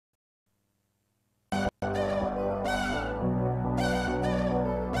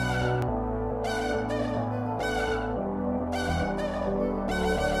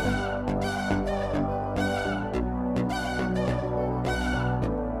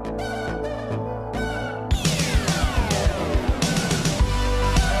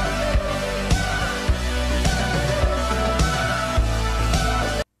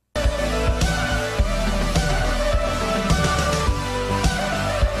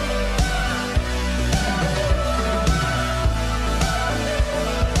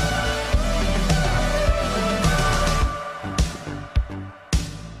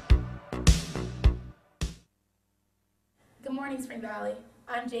Valley.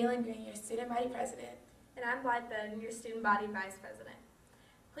 I'm Jalen Green, your student body president. And I'm Blythe Bowden, your student body vice president.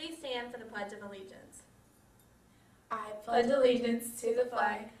 Please stand for the Pledge of Allegiance. I pledge allegiance to the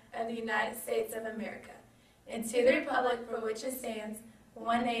flag of the United States of America and to the republic for which it stands,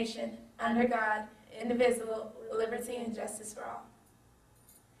 one nation, under God, indivisible, with liberty and justice for all.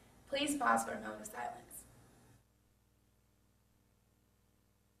 Please pause for a moment of silence.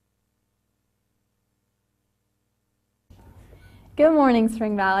 Good morning,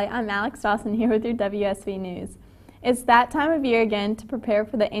 Spring Valley. I'm Alex Dawson here with your WSV News. It's that time of year again to prepare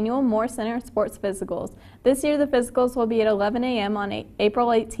for the annual Moore Center Sports Physicals. This year the physicals will be at 11 a.m. on April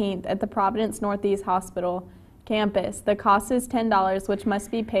 18th at the Providence Northeast Hospital campus. The cost is $10, which must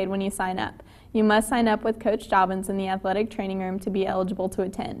be paid when you sign up. You must sign up with Coach Dobbins in the athletic training room to be eligible to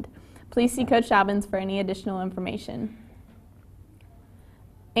attend. Please see Coach Dobbins for any additional information.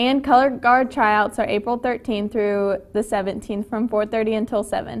 And color guard tryouts are April 13th through the 17th from 4:30 until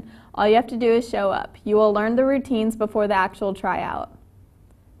 7. All you have to do is show up. You will learn the routines before the actual tryout.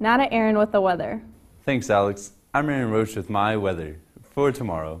 Now to Aaron with the weather. Thanks, Alex. I'm Aaron Roach with my weather for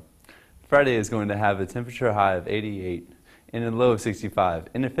tomorrow. Friday is going to have a temperature high of 88 and a low of 65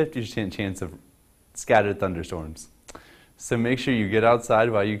 and a 50% chance of scattered thunderstorms. So make sure you get outside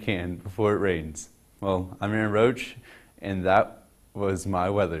while you can before it rains. Well, I'm Aaron Roach, and that was my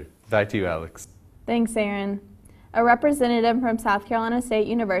weather. Back to you, Alex. Thanks, Aaron. A representative from South Carolina State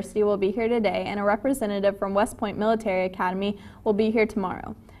University will be here today, and a representative from West Point Military Academy will be here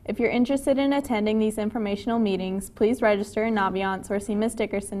tomorrow. If you're interested in attending these informational meetings, please register in Naviance or see Ms.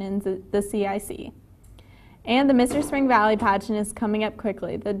 Dickerson in the CIC. And the Mr. Spring Valley pageant is coming up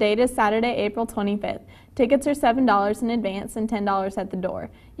quickly. The date is Saturday, April 25th. Tickets are $7 in advance and $10 at the door.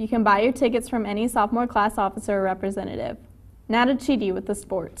 You can buy your tickets from any sophomore class officer or representative. Now to Chidi with the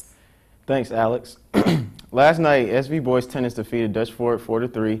sports. Thanks, Alex. Last night, SV boys tennis defeated Dutch Fort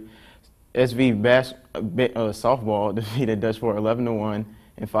 4-3. SV softball defeated Dutch Fort 11-1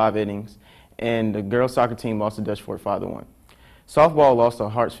 in 5 innings, and the girls soccer team lost to Dutch Fort 5-1. Softball lost to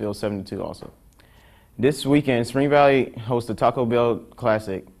Hartsfield 7-2 also. This weekend, Spring Valley hosts the Taco Bell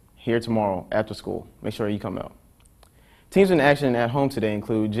Classic here tomorrow after school. Make sure you come out. Teams in action at home today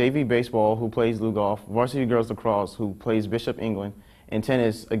include JV Baseball, who plays Lugoff, Varsity Girls Lacrosse, who plays Bishop England, and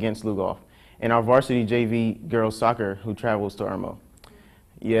tennis against Lugoff, and our Varsity JV Girls Soccer, who travels to Irmo.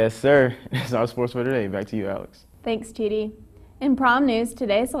 Yes, sir. That's our sports for today. Back to you, Alex. Thanks, Chidi. In prom news,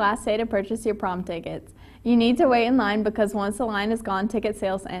 today is the last day to purchase your prom tickets. You need to wait in line because once the line is gone, ticket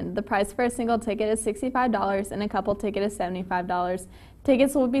sales end. The price for a single ticket is $65 and a couple ticket is $75.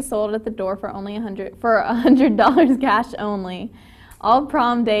 Tickets will be sold at the door for only $100 cash only. All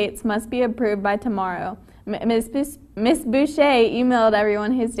prom dates must be approved by tomorrow. Miss Boucher emailed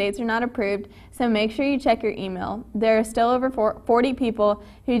everyone whose dates are not approved, so make sure you check your email. There are still over 40 people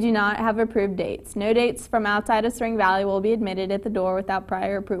who do not have approved dates. No dates from outside of Spring Valley will be admitted at the door without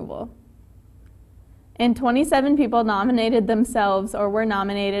prior approval. And 27 people nominated themselves or were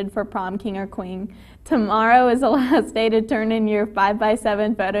nominated for prom king or queen. Tomorrow is the last day to turn in your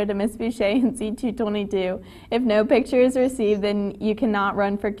 5x7 photo to Miss Boucher in C222. If no picture is received, then you cannot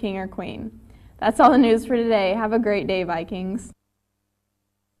run for king or queen. That's all the news for today. Have a great day, Vikings.